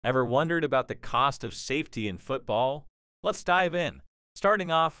Ever wondered about the cost of safety in football? Let's dive in.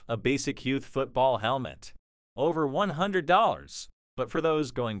 Starting off, a basic youth football helmet. Over $100. But for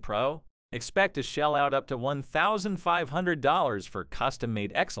those going pro, expect to shell out up to $1,500 for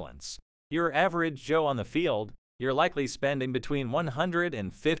custom-made excellence. Your average Joe on the field, you're likely spending between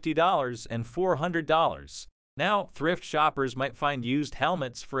 $150 and $400. Now, thrift shoppers might find used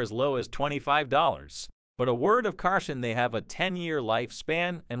helmets for as low as $25. But a word of caution, they have a 10-year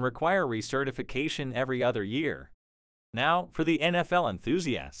lifespan and require recertification every other year. Now, for the NFL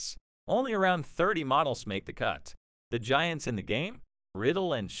enthusiasts, only around 30 models make the cut. The giants in the game?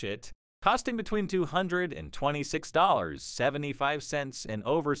 Riddle and shit, costing between $226.75 and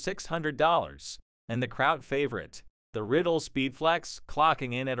over $600. And the crowd favorite, the Riddle Speedflex,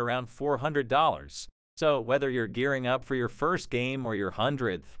 clocking in at around $400. So whether you're gearing up for your first game or your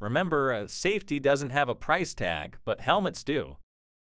 100th, remember, safety doesn't have a price tag, but helmets do.